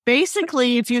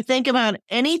Basically, if you think about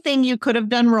anything you could have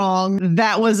done wrong,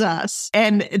 that was us.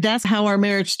 And that's how our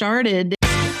marriage started.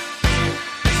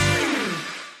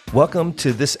 Welcome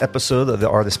to this episode of the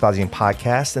Art of Espousing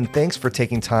podcast, and thanks for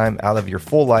taking time out of your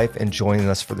full life and joining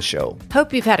us for the show.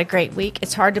 Hope you've had a great week.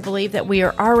 It's hard to believe that we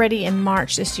are already in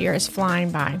March. This year is flying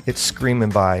by. It's screaming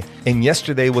by. And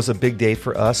yesterday was a big day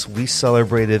for us. We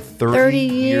celebrated 30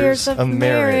 years of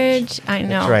marriage. I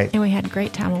know. That's right. And we had a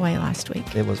great time away last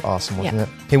week. It was awesome, wasn't it?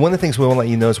 Hey, one of the things we want to let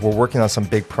you know is we're working on some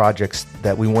big projects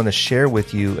that we want to share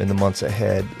with you in the months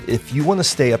ahead. If you want to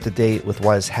stay up to date with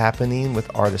what is happening with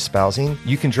Art of Espousing,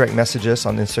 you can direct message us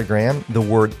on Instagram, the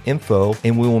word info,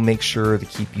 and we will make sure to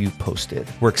keep you posted.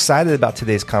 We're excited about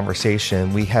today's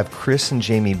conversation. We have Chris and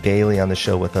Jamie Bailey on the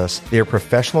show with us. They are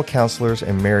professional counselors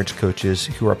and marriage coaches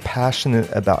who are passionate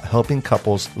about helping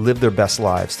couples live their best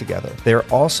lives together. They are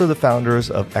also the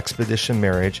founders of Expedition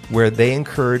Marriage, where they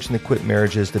encourage and equip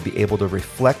marriages to be able to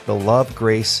reflect the love,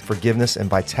 grace, forgiveness,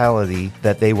 and vitality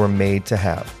that they were made to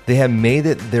have. They have made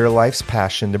it their life's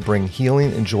passion to bring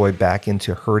healing and joy back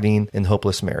into hurting and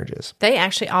hopeless marriages. They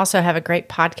actually also have a great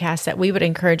podcast that we would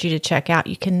encourage you to check out.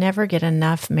 You can never get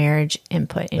enough marriage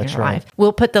input in your life.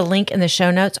 We'll put the link in the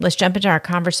show notes. Let's jump into our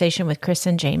conversation with Chris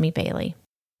and Jamie Bailey.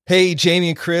 Hey, Jamie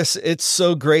and Chris, it's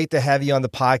so great to have you on the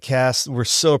podcast. We're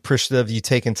so appreciative of you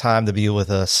taking time to be with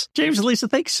us. James and Lisa,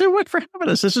 thanks so much for having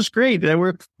us. This is great.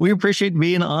 We appreciate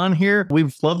being on here.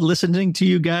 We've loved listening to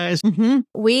you guys. Mm-hmm.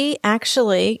 We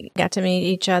actually got to meet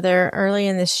each other early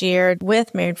in this year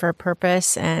with Married for a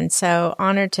Purpose, and so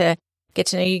honored to get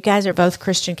to know you. Guys are both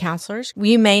Christian counselors.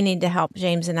 You may need to help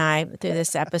James and I through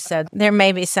this episode. There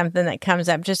may be something that comes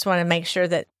up. Just want to make sure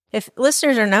that if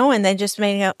listeners are knowing, they just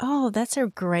may go, oh, that's a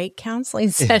great counseling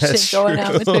session going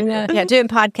on between us. Yeah, doing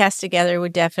podcasts together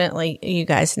would definitely, you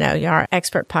guys know, you are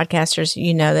expert podcasters.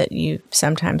 You know that you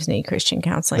sometimes need Christian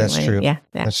counseling. That's true. Yeah.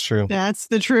 That's true. That's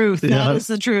the truth. Yeah. That is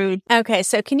the truth. Okay,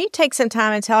 so can you take some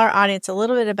time and tell our audience a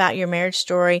little bit about your marriage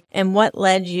story and what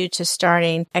led you to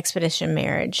starting Expedition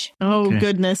Marriage? Oh, Okay.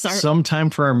 goodness. Some time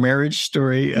for our marriage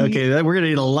story. Okay, we're going to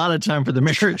need a lot of time for the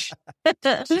marriage.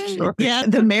 Yeah,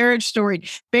 the marriage story.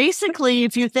 Basically,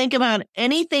 if you think about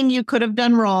anything you could have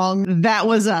done wrong, that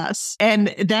was us.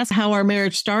 And that's how our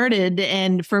marriage started.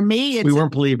 And for me, it's... We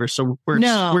weren't believers, so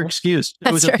we're excused.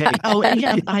 It was That's okay. right. Oh,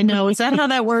 yeah, I know. Is that how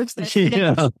that works?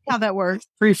 Yeah. How that works.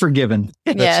 Forgiven.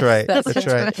 Yes, right. that's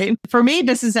right. For me,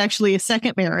 this is actually a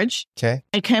second marriage. Okay.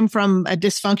 I came from a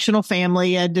dysfunctional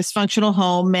family, a dysfunctional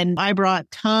home, and I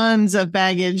brought tons of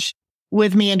baggage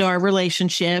with me into our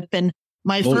relationship. And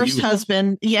my first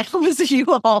husband, it was you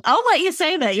all. I'll let you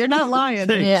say that. You're not lying.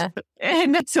 Yeah.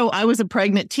 And so I was a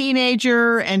pregnant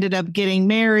teenager, ended up getting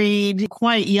married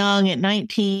quite young at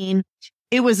 19.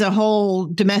 It was a whole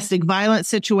domestic violence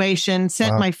situation,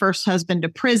 sent my first husband to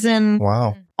prison.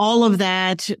 Wow. All of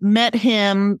that, met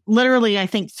him literally, I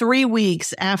think 3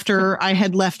 weeks after I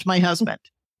had left my husband.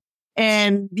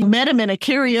 And met him in a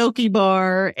karaoke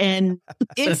bar, and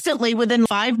instantly within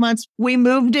 5 months, we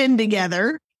moved in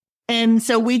together. And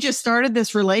so we just started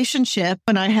this relationship,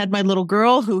 and I had my little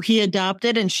girl who he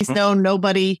adopted, and she's known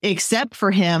nobody except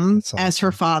for him as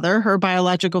her father. Her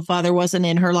biological father wasn't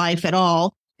in her life at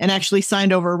all, and actually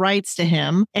signed over rights to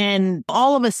him. And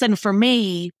all of a sudden for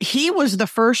me, he was the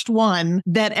first one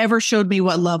that ever showed me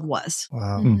what love was.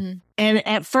 Wow. Mm-hmm. And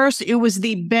at first it was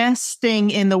the best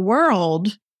thing in the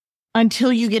world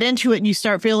until you get into it and you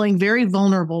start feeling very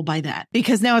vulnerable by that.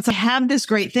 Because now it's, I have this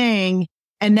great thing,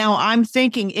 and now I'm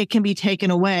thinking it can be taken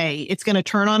away. It's going to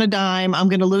turn on a dime. I'm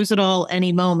going to lose it all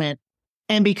any moment.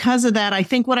 And because of that, I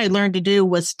think what I learned to do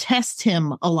was test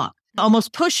him a lot.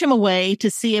 Almost push him away to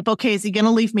see if, okay, is he going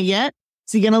to leave me yet?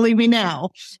 Is he going to leave me now?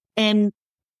 And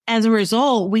as a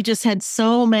result, we just had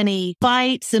so many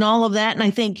fights and all of that. And I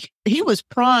think he was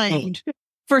primed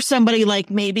for somebody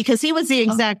like me, because he was the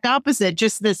exact opposite,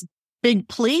 just this big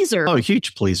pleaser. Oh,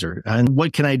 huge pleaser. And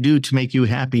what can I do to make you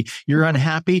happy? You're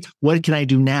unhappy. What can I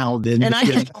do now? Then And I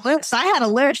had a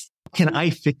list. Can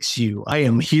I fix you? I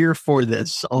am here for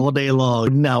this all day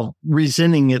long. Now,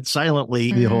 resenting it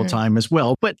silently the whole time as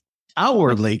well, but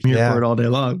outwardly, you're here for it all day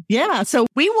long. Yeah. So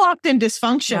we walked in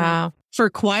dysfunction for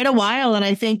quite a while. And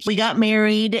I think we got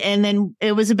married, and then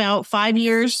it was about 5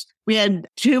 years. We had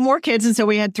 2 more kids. And so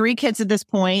we had 3 kids at this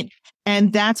point.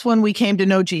 And that's when we came to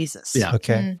know Jesus. Yeah.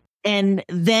 Okay. And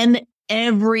then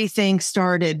everything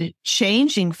started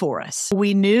changing for us.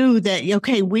 We knew that,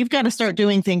 okay, we've got to start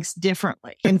doing things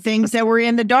differently. And things that were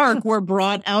in the dark were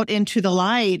brought out into the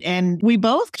light. And we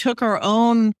both took our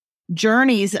own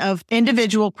journeys of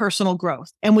individual personal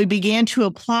growth. And we began to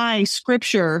apply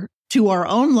scripture to our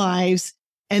own lives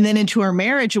and then into our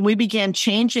marriage. And we began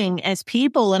changing as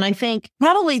people. And I think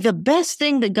probably the best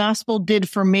thing the gospel did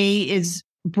for me is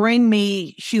bring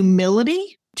me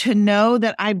humility to know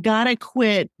that I've got to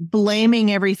quit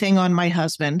blaming everything on my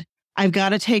husband. I've got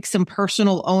to take some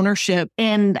personal ownership.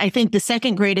 And I think the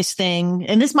second greatest thing,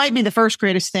 and this might be the first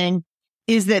greatest thing,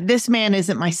 is that this man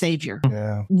isn't my savior.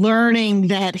 Yeah. Learning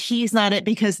that he's not it,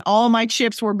 because all my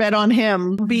chips were bet on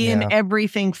him being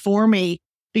everything for me,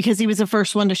 because he was the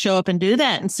first one to show up and do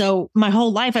that. And so my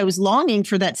whole life I was longing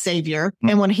for that savior.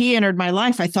 And when he entered my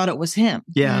life, I thought it was him.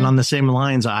 Yeah. And on the same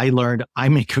lines, I learned I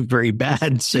make a very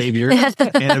bad savior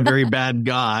and a very bad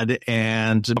God.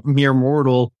 And mere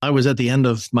mortal, I was at the end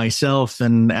of myself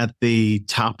and at the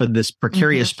top of this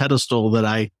precarious pedestal that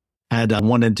I had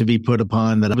wanted to be put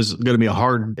upon, that it was going to be a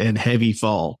hard and heavy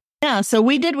fall. Yeah. So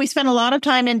we spent a lot of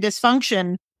time in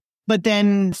dysfunction, but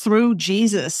then through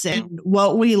Jesus and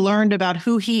what we learned about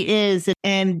who he is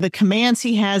and the commands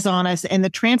he has on us and the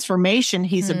transformation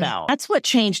he's about, that's what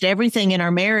changed everything in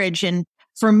our marriage. And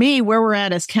for me, where we're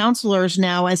at as counselors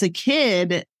now, as a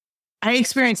kid, I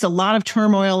experienced a lot of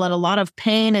turmoil and a lot of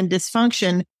pain and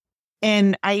dysfunction.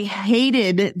 And I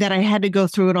hated that I had to go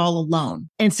through it all alone.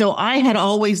 And so I had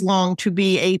always longed to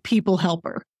be a people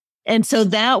helper. And so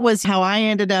that was how I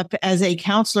ended up as a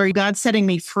counselor, God setting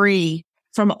me free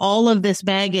from all of this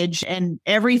baggage and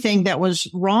everything that was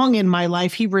wrong in my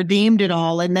life. He redeemed it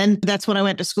all. And then that's when I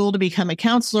went to school to become a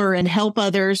counselor and help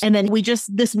others. And then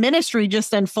this ministry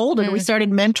just unfolded. We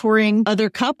started mentoring other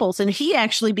couples, and he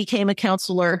actually became a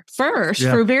counselor first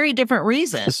for very different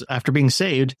reasons. After being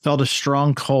saved, felt a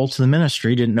strong call to the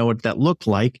ministry, didn't know what that looked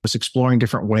like, was exploring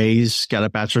different ways, got a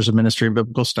bachelor's of ministry and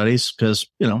biblical studies because,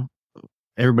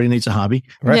 everybody needs a hobby,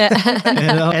 right?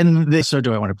 Yeah. So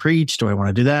do I want to preach? Do I want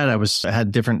to do that? I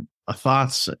had different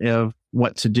thoughts of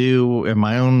what to do in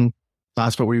my own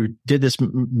thoughts, but we did this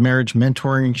marriage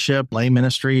mentorship, lay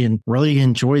ministry, and really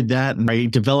enjoyed that. And I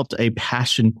developed a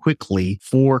passion quickly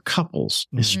for couples,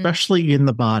 especially in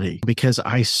the body, because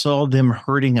I saw them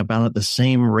hurting about at the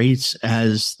same rates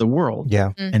as the world.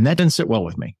 Yeah. And that didn't sit well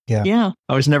with me. Yeah.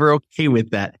 I was never okay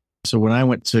with that. So when I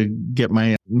went to get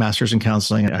my master's in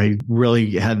counseling, I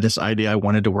really had this idea. I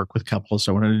wanted to work with couples.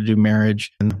 I wanted to do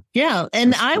marriage. And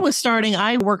I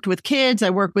worked with kids.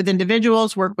 I worked with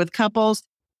individuals, worked with couples.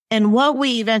 And what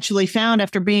we eventually found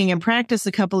after being in practice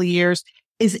a couple of years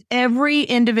is every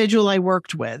individual I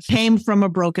worked with came from a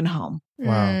broken home.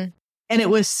 Wow. And it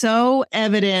was so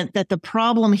evident that the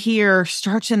problem here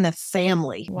starts in the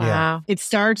family. Wow. Yeah. It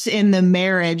starts in the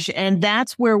marriage. And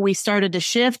that's where we started to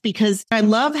shift, because I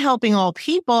love helping all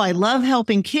people. I love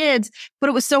helping kids, but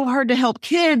it was so hard to help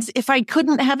kids if I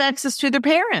couldn't have access to their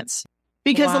parents,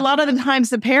 because a lot of the times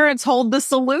the parents hold the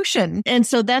solution. And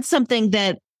so that's something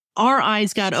that our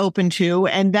eyes got open to.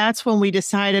 And that's when we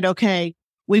decided, okay,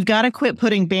 we've got to quit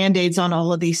putting Band-Aids on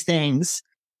all of these things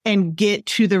and get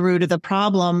to the root of the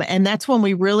problem. And that's when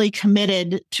we really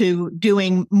committed to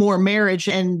doing more marriage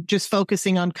and just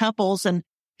focusing on couples. And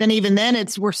then even then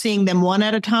we're seeing them one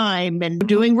at a time and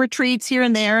doing retreats here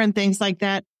and there and things like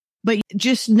that. But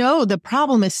just know the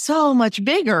problem is so much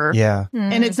bigger. Yeah.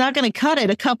 And it's not going to cut it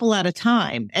a couple at a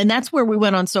time. And that's where we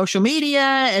went on social media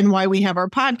and why we have our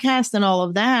podcast and all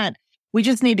of that. We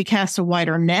just need to cast a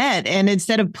wider net. And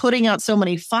instead of putting out so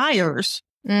many fires,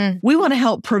 we want to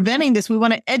help preventing this. We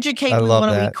want to educate. We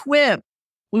want to equip.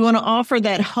 We want to offer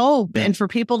that hope and for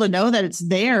people to know that it's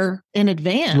there in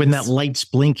advance. When that light's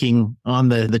blinking on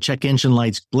the check engine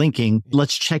light's blinking,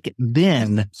 let's check it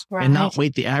then and not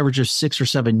wait the average of 6 or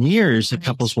 7 years that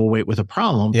couples will wait with a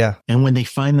problem. Yeah. And when they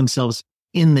find themselves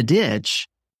in the ditch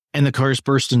and the cars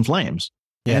burst in flames.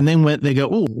 Yeah. And then when they go,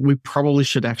 oh, we probably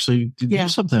should actually do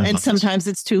something. And sometimes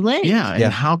it's too late. Yeah.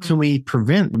 And how can we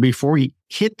prevent before we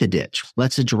hit the ditch?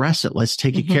 Let's address it. Let's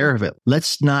take care of it.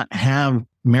 Let's not have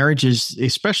marriages,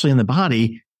 especially in the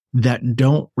body, that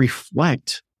don't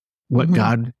reflect what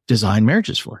God designed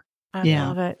marriages for. I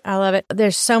love it. I love it.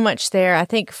 There's so much there. I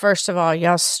think, first of all,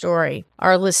 y'all's story,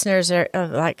 our listeners are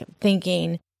like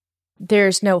thinking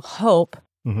there's no hope.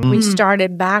 We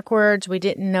started backwards. We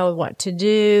didn't know what to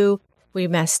do. We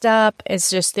messed up. It's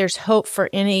just, there's hope for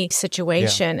any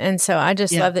situation. Yeah. And so I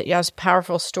just love that y'all's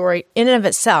powerful story in and of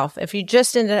itself. If you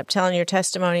just ended up telling your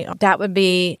testimony, that would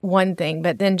be one thing.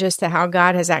 But then just how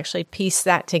God has actually pieced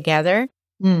that together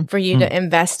for you to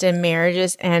invest in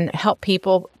marriages and help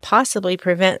people possibly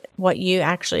prevent what you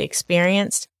actually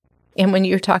experienced. And when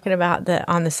you're talking about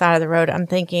on the side of the road, I'm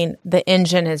thinking the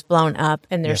engine is blown up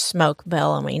and there's smoke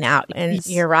billowing out. And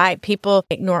you're right. People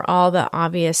ignore all the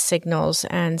obvious signals.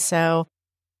 And so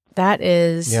That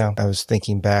is. Yeah. I was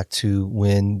thinking back to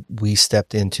when we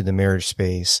stepped into the marriage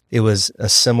space. It was a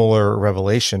similar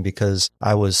revelation because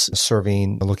I was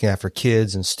serving, looking after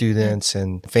kids and students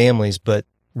and families, but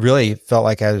really felt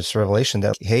like I had this revelation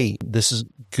that, hey, this is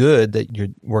good that you're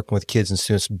working with kids and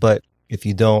students, but if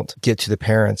you don't get to the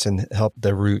parents and help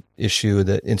the root issue,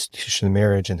 the institution of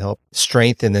marriage, and help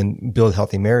strengthen and build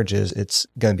healthy marriages, it's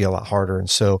going to be a lot harder. And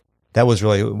so that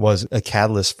was a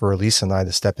catalyst for Lisa and I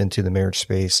to step into the marriage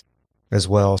space as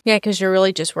well. Yeah, because you're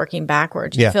really just working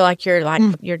backwards. You feel like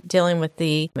you're dealing with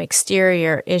the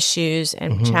exterior issues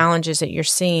and challenges that you're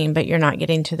seeing, but you're not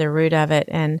getting to the root of it.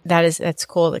 And that's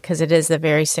cool because it is the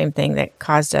very same thing that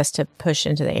caused us to push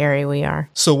into the area we are.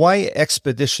 So why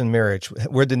Expedition Marriage?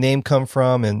 Where'd the name come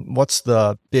from? And what's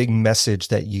the big message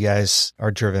that you guys are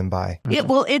driven by?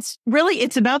 It's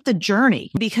about the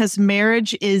journey, because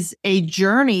marriage is a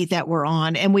journey that we're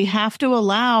on, and we have to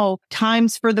allow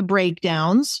times for the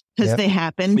breakdowns, because they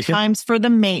happen, times for the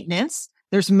maintenance.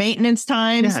 There's maintenance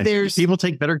times. People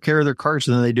take better care of their cars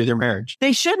than they do their marriage.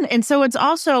 They shouldn't. And so it's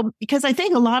also because I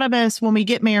think a lot of us, when we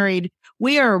get married,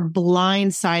 we are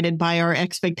blindsided by our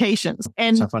expectations.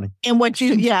 And it's not funny. And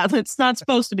it's not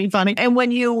supposed to be funny. And when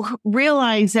you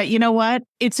realize that, you know what,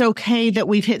 it's okay that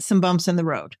we've hit some bumps in the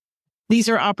road. These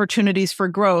are opportunities for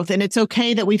growth. And it's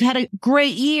okay that we've had a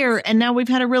great year and now we've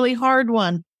had a really hard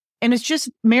one. And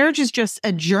marriage is just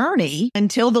a journey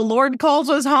until the Lord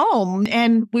calls us home.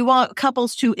 And we want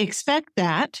couples to expect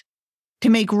that, to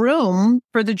make room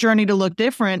for the journey to look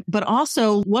different. But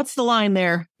also, what's the line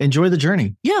there? Enjoy the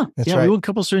journey. Yeah. That's right. We want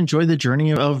couples to enjoy the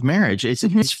journey of marriage. It's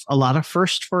a lot of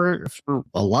first for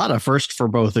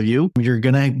both of you. You're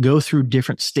going to go through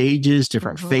different stages,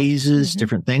 different phases,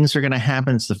 different things are going to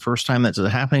happen. It's the first time that's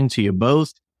happening to you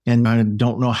both. And I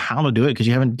don't know how to do it because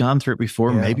you haven't gone through it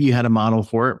before. Yeah. Maybe you had a model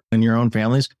for it in your own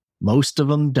families. Most of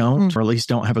them don't, or at least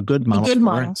don't have a good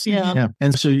model. Yeah.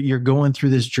 And so you're going through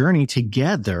this journey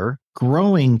together,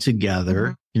 growing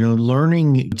together,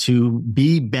 learning to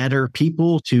be better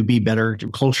people, to be better,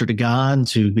 closer to God,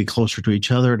 to be closer to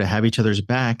each other, to have each other's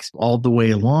backs all the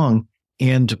way along.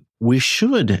 And we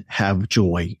should have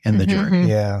joy in the journey.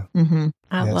 Yeah.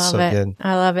 I love it. Good.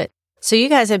 I love it. So you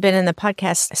guys have been in the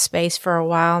podcast space for a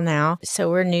while now. So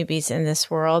we're newbies in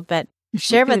this world, but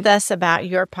share with us about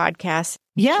your podcast.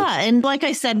 Yeah. And like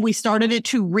I said, we started it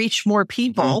to reach more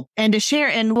people and to share.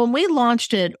 And when we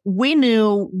launched it, we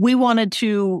knew we wanted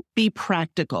to be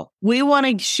practical. We want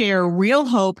to share real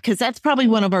hope, because that's probably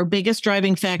one of our biggest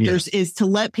driving factors is to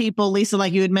let people, Lisa,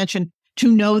 like you had mentioned,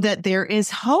 to know that there is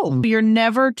hope. You're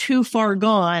never too far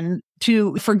gone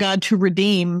for God to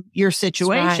redeem your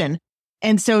situation. Right.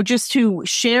 And so just to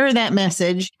share that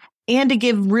message and to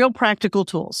give real practical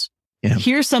tools. Yeah.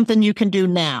 Here's something you can do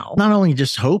now. Not only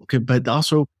just hope, but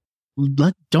also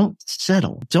don't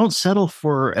settle. Don't settle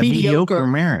for a mediocre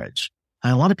marriage.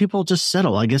 A lot of people just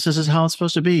settle. I guess this is how it's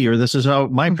supposed to be, or this is how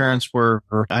my parents were,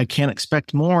 or I can't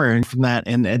expect more from that.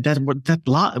 And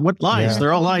what lies?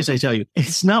 They're all lies, I tell you.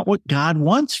 It's not what God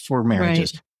wants for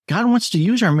marriages. Right. God wants to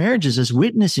use our marriages as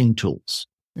witnessing tools.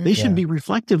 They should be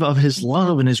reflective of his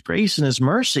love and his grace and his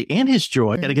mercy and his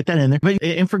joy. Got to get that in there. But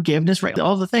and forgiveness, right?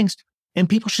 All the things. And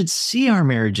people should see our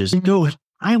marriages and go,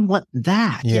 I want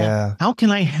that. Yeah. How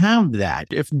can I have that?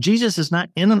 If Jesus is not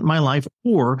in my life,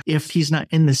 or if he's not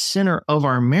in the center of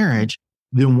our marriage,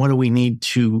 then what do we need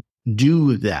to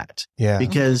do that? Yeah.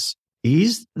 Because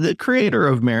he's the creator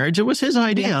of marriage. It was his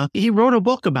idea. He wrote a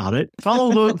book about it.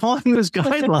 Following those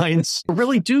guidelines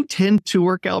really do tend to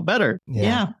work out better.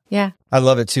 Yeah. I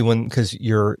love it too because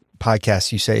your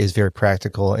podcast, you say, is very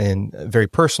practical and very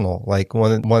personal. Like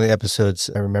one of the episodes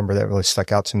I remember that really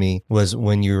stuck out to me was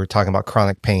when you were talking about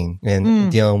chronic pain and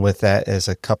dealing with that as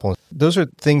a couple. Those are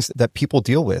things that people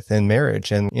deal with in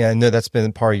marriage. And I know that's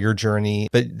been part of your journey,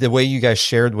 but the way you guys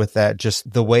shared with that,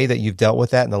 just the way that you've dealt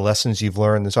with that and the lessons you've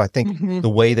learned. And so I think the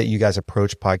way that you guys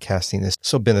approach podcasting is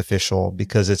so beneficial,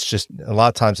 because it's just a lot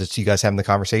of times it's you guys having the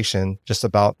conversation just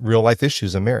about real life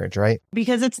issues of marriage, right?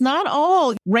 Because it's not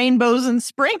all rainbows and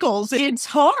sprinkles. It's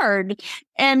hard.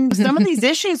 And some of these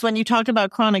issues, when you talk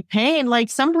about chronic pain, like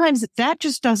sometimes that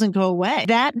just doesn't go away.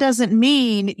 That doesn't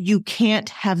mean you can't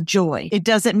have joy. It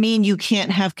doesn't mean you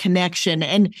can't have connection.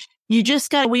 And you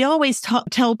just we always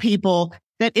tell people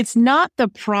that it's not the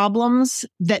problems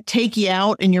that take you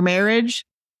out in your marriage.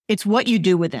 It's what you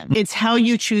do with them. It's how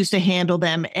you choose to handle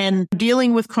them. And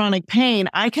dealing with chronic pain,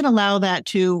 I can allow that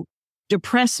to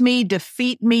depress me,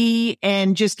 defeat me,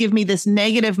 and just give me this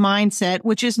negative mindset,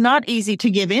 which is not easy to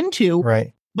give into.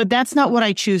 Right. But that's not what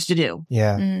I choose to do.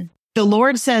 Yeah. The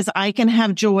Lord says I can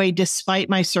have joy despite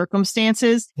my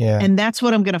circumstances. Yeah. And that's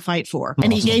what I'm going to fight for. Awesome.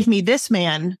 And he gave me this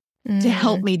man to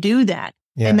help me do that.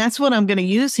 Yeah. And that's what I'm going to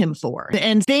use him for.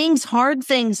 And hard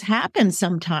things happen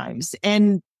sometimes,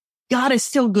 and God is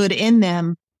still good in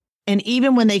them. And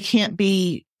even when they can't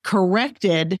be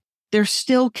corrected, there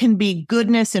still can be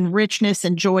goodness and richness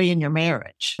and joy in your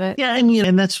marriage. But, yeah.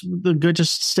 And that's the good,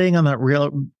 just staying on that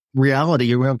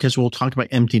reality, because we'll talk about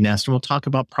empty nest and we'll talk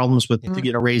about problems with,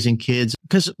 raising kids,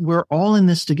 because we're all in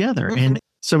this together. And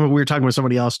we were talking with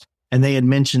somebody else, and they had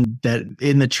mentioned that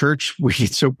in the church, we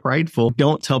get so prideful.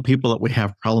 Don't tell people that we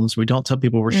have problems. We don't tell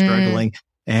people we're struggling,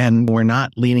 and we're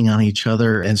not leaning on each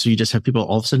other. And so you just have people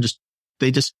all of a sudden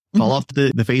they fall off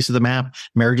the face of the map.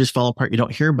 Marriages fall apart. You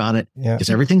don't hear about it because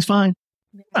everything's fine.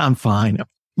 I'm fine.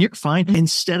 You're fine.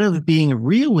 Instead of being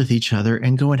real with each other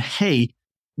and going, hey,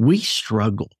 we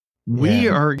struggle. We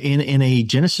are in a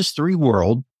Genesis 3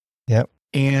 world. Yep.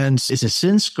 And it's a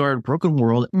sin-scarred, broken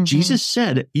world. Jesus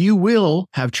said, you will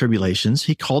have tribulations.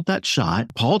 He called that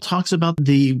shot. Paul talks about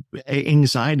the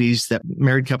anxieties that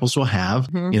married couples will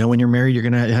have. When you're married, you're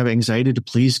going to have anxiety to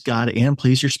please God and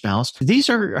please your spouse.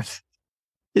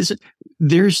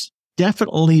 There's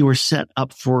definitely, we're set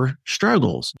up for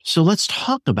struggles. So let's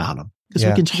talk about them. Because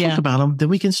we can talk about them, then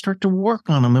we can start to work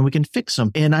on them and we can fix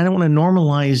them. And I don't want to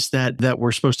normalize that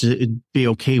we're supposed to be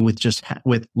okay with just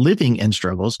with living in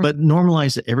struggles, but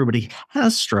normalize that everybody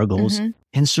has struggles.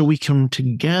 And so we can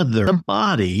together, the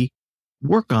body,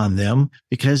 work on them,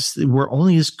 because we're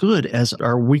only as good as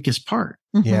our weakest part.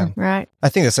 Yeah. Right. I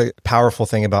think that's a powerful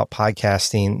thing about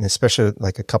podcasting, especially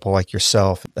like a couple like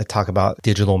yourself that talk about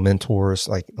digital mentors.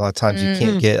 Like a lot of times you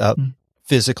can't get up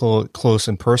physical, close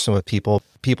in person with people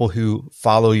who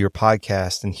follow your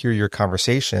podcast and hear your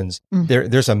conversations.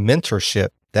 There's a mentorship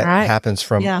that happens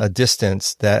from a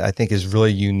distance that I think is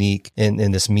really unique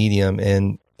in this medium.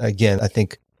 And again, I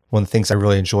think one of the things I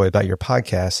really enjoy about your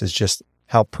podcast is just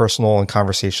how personal and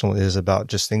conversational it is about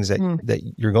just things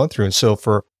that you're going through. And so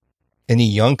for any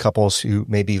young couples who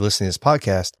may be listening to this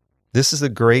podcast, this is a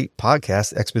great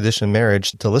podcast, Expedition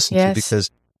Marriage, to listen to, because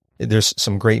there's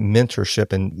some great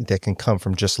mentorship and that can come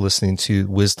from just listening to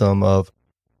wisdom of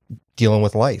dealing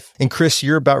with life. And Chris,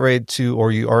 you're about ready to,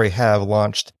 or you already have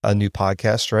launched a new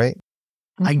podcast, right?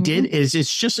 I did. It's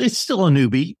still a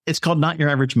newbie. It's called Not Your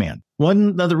Average Man.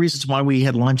 One of the reasons why we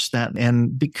had launched that,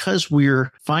 and because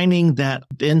we're finding that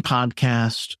in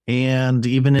podcast and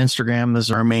even Instagram as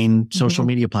our main social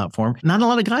media platform, not a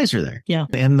lot of guys are there. Yeah.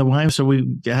 And the wives, so we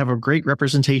have a great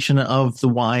representation of the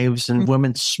wives and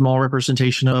women, small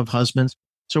representation of husbands.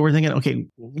 So we're thinking, okay,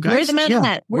 guys, where's the men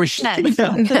at? Where's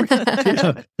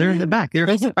that? They're in the back.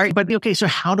 All right, but okay, so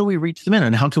how do we reach the men,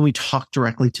 and how can we talk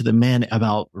directly to the men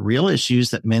about real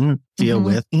issues that men deal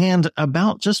with, and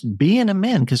about just being a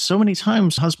man? Because so many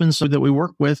times husbands that we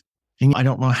work with, I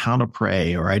don't know how to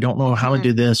pray, or I don't know how to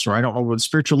do this, or I don't know what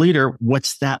spiritual leader,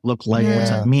 what's that look like? What's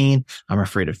that mean? I'm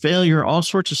afraid of failure, all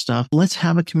sorts of stuff. Let's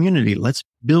have a community. Let's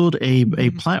build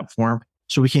a platform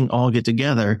so we can all get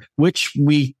together, which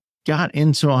we got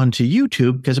onto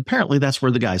YouTube, because apparently that's where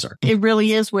the guys are. It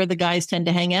really is where the guys tend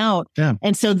to hang out. Yeah.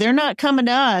 And so they're not coming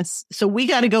to us. So we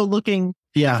got to go looking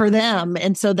for them.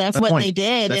 And so that's what they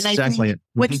did. That's and exactly it.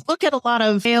 When you look at a lot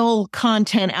of male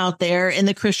content out there in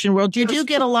the Christian world, you do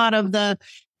get a lot of the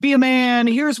be a man,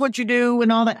 here's what you do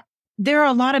and all that. There are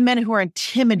a lot of men who are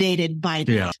intimidated by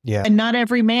that. Yeah. And not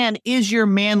every man is your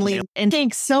manly. And I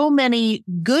think so many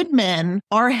good men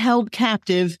are held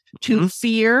captive to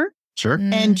fear. Sure.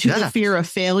 And to the fear of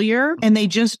failure. And they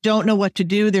just don't know what to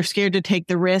do. They're scared to take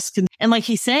the risk. And like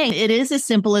he's saying, it is as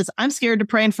simple as I'm scared to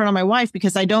pray in front of my wife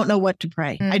because I don't know what to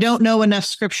pray. I don't know enough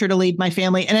scripture to lead my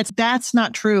family. And that's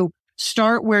not true.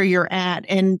 Start where you're at,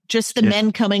 and just the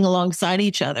men coming alongside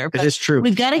each other. But it is true.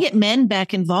 We've got to get men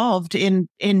back involved in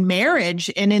marriage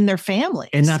and in their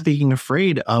families. And not being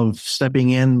afraid of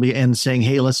stepping in and saying,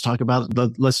 hey, let's talk about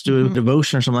let's do a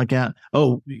devotion or something like that.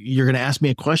 Oh, you're going to ask me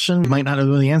a question. You might not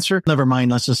know the answer. Never mind.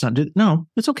 Let's just not do it. No,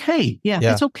 it's okay. Yeah.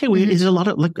 It's okay. It's a lot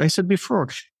of, like I said before,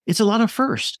 it's a lot of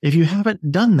first. If you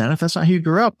haven't done that, if that's not how you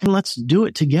grew up, then let's do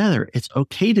it together. It's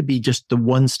okay to be just the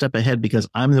one step ahead because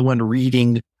I'm the one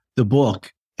reading the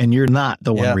book and you're not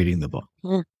the one reading the book.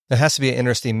 It has to be an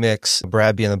interesting mix.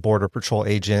 Brad being a Border Patrol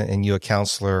agent and you a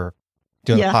counselor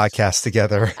doing a podcast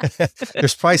together.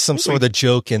 There's probably some sort of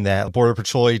joke in that. A Border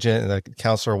Patrol agent and a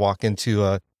counselor walk into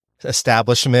a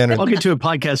establishment. Walk into a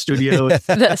podcast studio.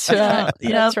 That's right.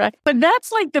 That's right. But that's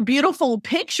like the beautiful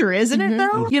picture, isn't it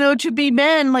though? You know, to be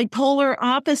men, like polar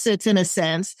opposites in a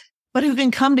sense. but who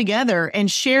can come together and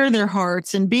share their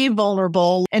hearts and be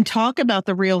vulnerable and talk about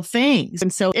the real things.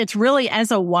 And so it's really,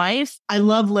 as a wife, I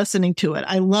love listening to it.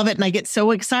 I love it. And I get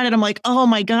so excited. I'm like, oh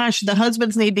my gosh, the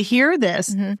husbands need to hear this.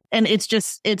 Mm-hmm. And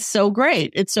it's so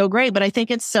great. It's so great. But I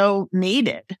think it's so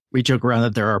needed. We joke around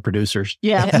that there are producers.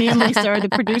 Yeah, me and Lisa are the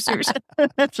producers.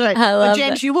 That's right. But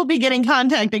James, you will be getting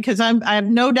contacted because I have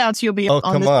no doubts you'll be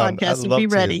on this podcast and be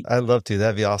ready. I'd love to.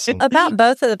 That'd be awesome. About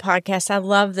both of the podcasts, I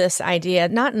love this idea,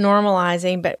 not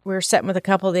normalizing, but we were sitting with a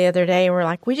couple the other day and we're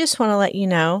like, we just want to let you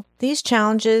know these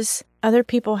challenges, other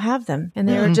people have them. And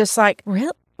they were just like,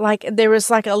 really? Like there was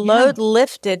like a load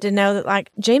lifted to know that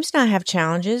like James and I have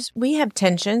challenges. We have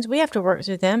tensions. We have to work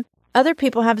through them. Other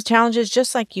people have challenges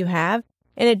just like you have.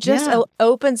 And it just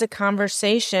opens a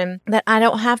conversation that I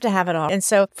don't have to have it all. And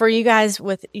so for you guys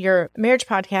with your marriage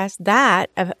podcast, that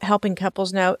of helping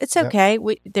couples know it's okay.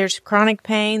 There's chronic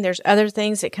pain. There's other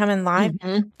things that come in life.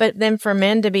 Mm-hmm. But then for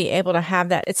men to be able to have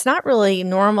that, it's not really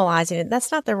normalizing it.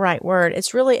 That's not the right word.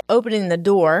 It's really opening the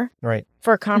door. Right.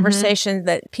 For a conversation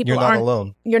that people aren't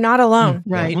alone. You're not alone.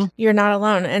 Right. You're not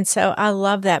alone. And so I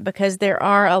love that because there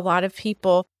are a lot of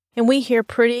people. And we hear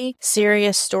pretty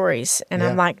serious stories. And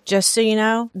I'm like, just so you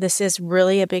know, this is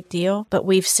really a big deal, but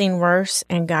we've seen worse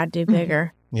and God do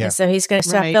bigger. Yeah. And so he's going to,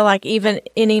 so I feel like even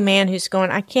any man who's going,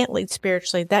 I can't lead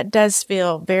spiritually, that does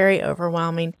feel very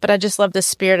overwhelming. But I just love the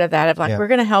spirit of that, of like, we're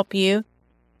going to help you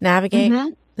navigate. Mm-hmm.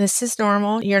 This is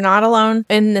normal. You're not alone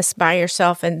in this by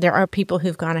yourself. And there are people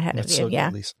who've gone ahead of you. So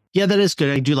good, yeah, that is good.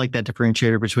 I do like that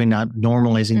differentiator between not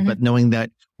normalizing, but knowing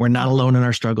that we're not alone in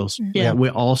our struggles. Yeah. We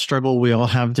all struggle. We all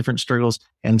have different struggles.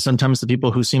 And sometimes the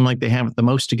people who seem like they have it the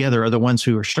most together are the ones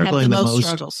who are struggling the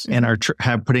most and are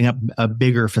putting up a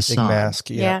bigger facade. Big mask.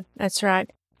 Yeah, that's right.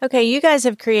 Okay, you guys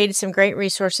have created some great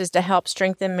resources to help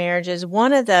strengthen marriages.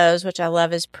 One of those, which I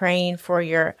love, is praying for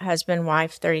your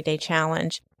husband-wife 30-day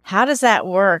challenge. How does that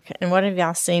work? And what have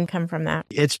y'all seen come from that?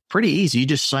 It's pretty easy. You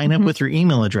just sign up with your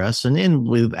email address and then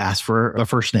we ask for a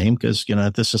first name because,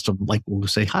 the system, like we'll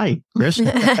say, hi, Chris.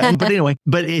 But anyway,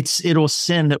 it'll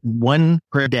send one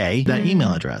prayer a day, that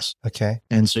email address. Okay.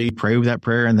 And so you pray with that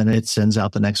prayer and then it sends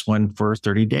out the next one for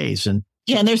 30 days. And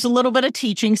and there's a little bit of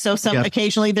teaching. So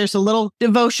occasionally there's a little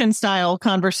devotion style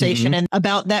conversation and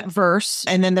about that verse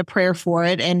and then the prayer for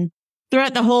it. And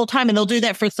throughout the whole time, and they'll do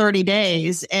that for 30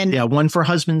 days. And one for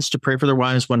husbands to pray for their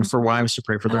wives, one for wives to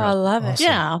pray for their husbands. I love it. Awesome.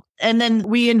 Yeah. And then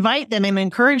we invite them and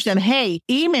encourage them, hey,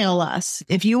 email us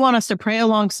if you want us to pray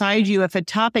alongside you if a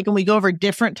topic, and we go over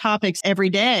different topics every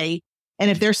day.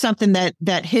 And if there's something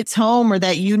that hits home or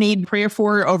that you need prayer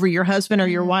for over your husband or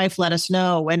your wife, let us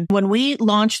know. And when we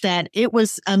launched that, it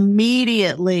was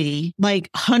immediately like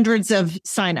hundreds of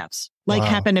signups.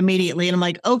 Happened immediately. And I'm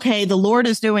like, okay, the Lord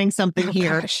is doing something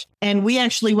here. Gosh. And we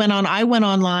actually I went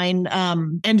online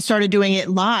and started doing it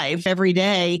live every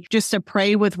day just to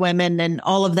pray with women and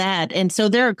all of that. And so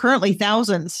there are currently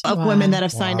thousands of women that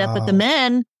have signed up, but the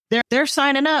men, they're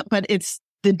signing up, but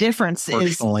the difference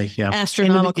is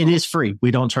astronomical. It is free. We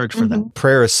don't charge for them.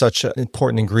 Prayer is such an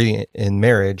important ingredient in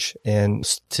marriage, and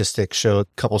statistics show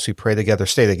couples who pray together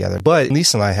stay together. But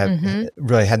Lisa and I have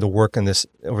really had to work on this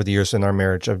over the years in our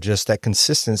marriage of just that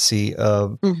consistency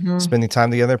of spending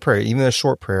time together in prayer, even a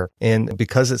short prayer. And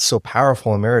because it's so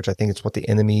powerful in marriage, I think it's what the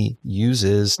enemy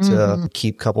uses to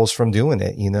keep couples from doing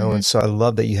it, And so I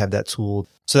love that you have that tool.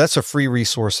 So that's a free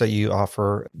resource that you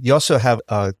offer. You also have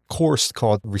a course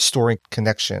called Restoring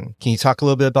Connection. Can you talk a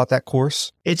little bit about that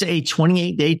course? It's a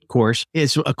 28-day course.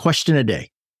 It's a question a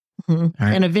day. Right?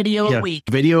 And a video a week.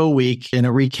 Video a week and a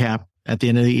recap at the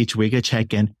end of each week, a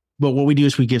check-in. But what we do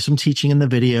is we give some teaching in the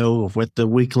video of what the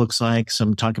week looks like,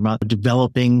 some talk about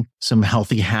developing some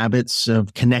healthy habits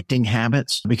of connecting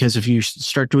habits. Because if you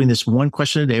start doing this one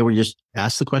question a day where you just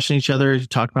ask the question to each other,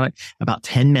 talk about it about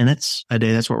 10 minutes a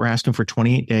day, that's what we're asking for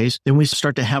 28 days, then we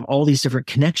start to have all these different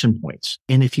connection points.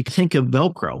 And if you think of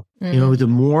Velcro, the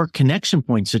more connection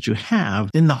points that you have,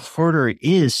 then the harder it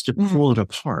is to pull it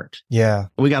apart. Yeah.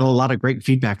 We got a lot of great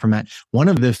feedback from that. One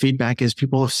of the feedback is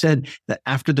people have said that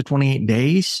after the 28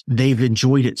 days, they've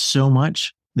enjoyed it so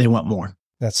much, they want more.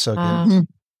 That's so good.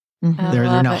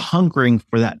 They're now hungering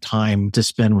for that time to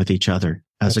spend with each other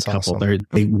as a couple. Awesome.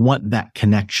 They want that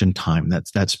connection time.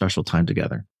 That's that special time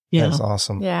together. Yeah. That's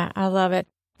awesome. Yeah, I love it.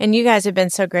 And you guys have been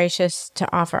so gracious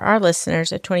to offer our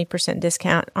listeners a 20%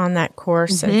 discount on that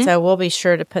course. And so we'll be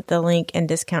sure to put the link and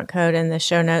discount code in the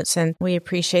show notes. And we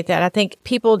appreciate that. I think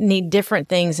people need different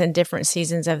things in different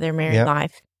seasons of their married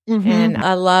life. Mm-hmm. And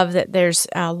I love that there's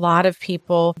a lot of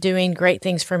people doing great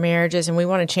things for marriages, and we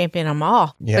want to champion them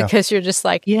all because you're just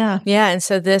like, yeah. And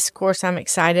so this course, I'm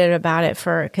excited about it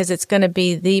because it's going to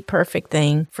be the perfect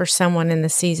thing for someone in the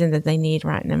season that they need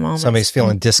right in the moment. Somebody's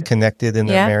feeling disconnected in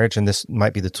their marriage, and this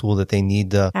might be the tool that they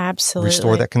need to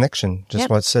restore that connection. Just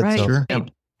what it said. Right. So. Sure.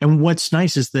 And what's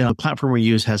nice is the platform we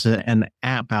use has an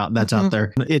app out that's out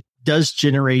there. It does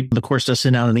generate, the course does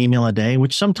send out an email a day,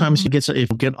 which sometimes if you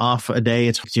get off a day,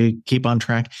 it's to keep on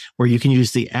track, where you can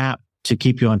use the app to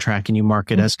keep you on track, and you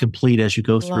mark it as complete as you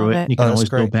go through it. You can always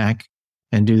go back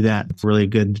and do that. It's really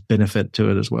good benefit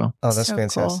to it as well. Oh, that's so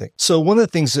fantastic. Cool. So one of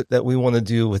the things that we want to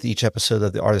do with each episode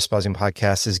of the Art of Espousing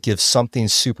podcast is give something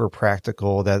super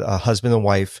practical that a husband and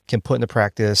wife can put into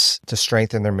practice to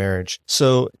strengthen their marriage.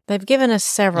 So they've given us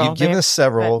several. You've given us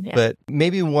several, but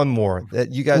maybe one more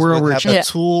that you guys would have a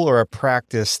tool or a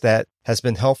practice that has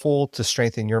been helpful to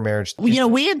strengthen your marriage.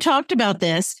 We had talked about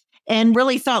this and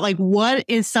really thought, like, what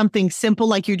is something simple,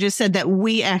 like you just said, that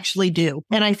we actually do?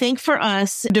 And I think for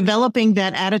us, developing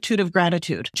that attitude of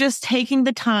gratitude, just taking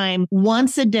the time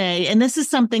once a day. And this is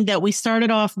something that we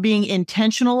started off being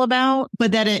intentional about,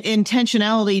 but that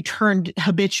intentionality turned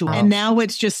habitual. And now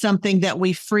it's just something that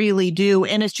we freely do.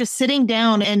 And it's just sitting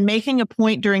down and making a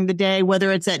point during the day,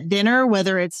 whether it's at dinner,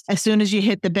 whether it's as soon as you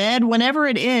hit the bed, whenever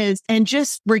it is, and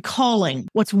just recalling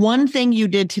what's one thing you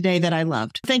did today that I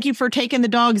loved. Thank you for taking the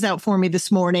dogs out for me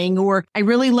this morning, or I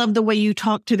really love the way you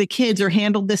talked to the kids or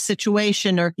handled this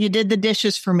situation, or you did the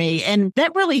dishes for me. And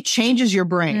that really changes your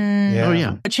brain.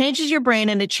 It changes your brain,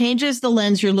 and it changes the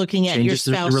lens you're looking at your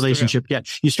spouse. The relationship. Yeah.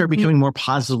 You start becoming more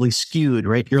positively skewed,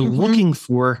 right? You're looking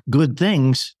for good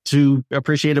things to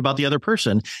appreciate about the other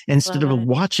person instead of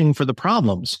watching for the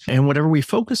problems. And whatever we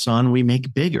focus on, we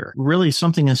make bigger. Really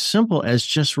something as simple as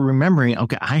just remembering,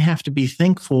 okay, I have to be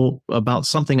thankful about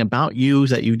something about you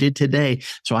that you did today.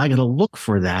 So I got to look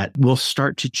for that. Will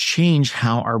start to change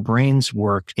how our brains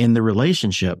work in the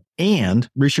relationship. And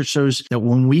research shows that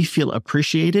when we feel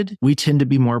appreciated, we tend to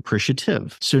be more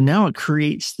appreciative. So now it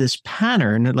creates this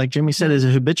pattern, like Jamie said, is a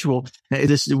habitual.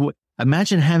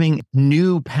 Imagine having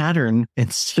new pattern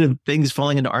instead of things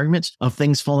falling into arguments, of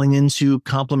things falling into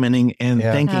complimenting and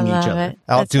thanking each other.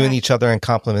 Outdoing each other and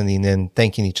complimenting and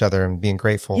thanking each other and being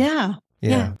grateful. Yeah.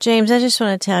 James, I just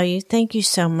want to tell you, thank you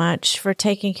so much for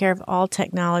taking care of all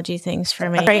technology things for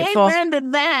me. Grateful. Brandon,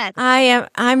 that.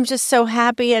 I'm just so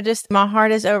happy. My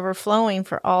heart is overflowing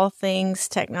for all things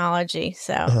technology.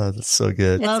 So that's so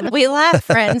good. We laugh,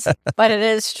 friends, but it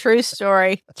is true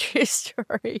story. True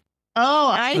story. Oh,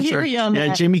 I hear you on that.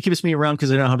 Yeah, Jamie keeps me around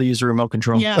because I don't know how to use a remote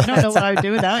control. Yeah, I don't know what I would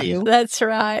do without you. That's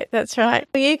right. Well,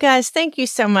 you guys, thank you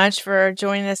so much for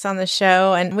joining us on the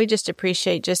show. And we just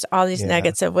appreciate just all these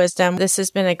nuggets of wisdom. This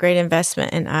has been a great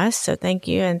investment in us. So thank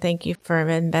you. And thank you for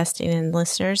investing in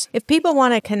listeners. If people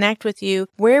want to connect with you,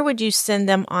 where would you send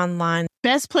them online?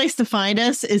 Best place to find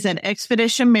us is at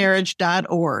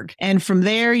expeditionmarriage.org. And from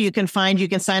there, you can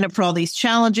sign up for all these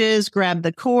challenges, grab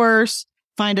the course.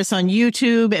 Find us on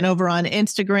YouTube and over on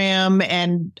Instagram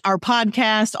and our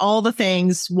podcast, all the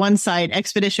things, one site,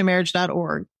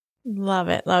 expeditionmarriage.org. Love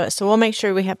it. So we'll make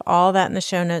sure we have all that in the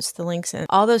show notes, the links and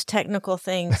all those technical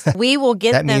things. We will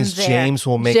get them there. That means James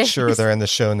will make sure they're in the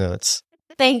show notes.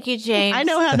 Thank you, James. I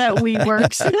know how that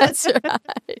works. That's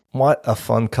right. What a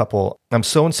fun couple. I'm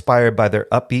so inspired by their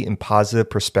upbeat and positive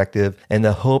perspective and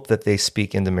the hope that they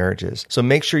speak into marriages. So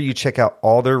make sure you check out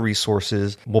all their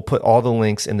resources. We'll put all the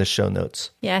links in the show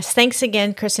notes. Yes. Thanks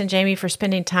again, Chris and Jamie, for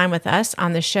spending time with us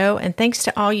on the show. And thanks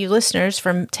to all you listeners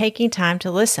for taking time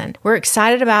to listen. We're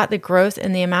excited about the growth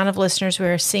in the amount of listeners we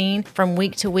are seeing from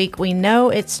week to week. We know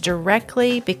it's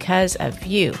directly because of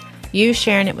you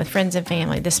sharing it with friends and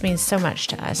family. This means so much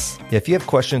to us. If you have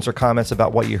questions or comments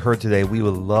about what you heard today, we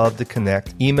would love to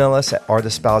connect. Email us at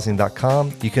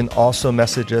artespousing.com. You can also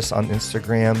message us on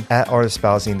Instagram at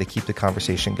artespousing to keep the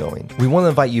conversation going. We want to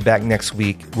invite you back next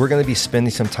week. We're going to be spending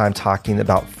some time talking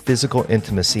about physical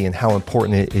intimacy and how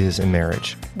important it is in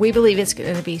marriage. We believe it's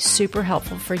going to be super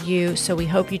helpful for you, so we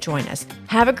hope you join us.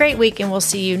 Have a great week, and we'll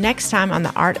see you next time on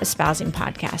the Art Espousing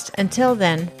podcast. Until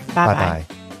then, bye-bye.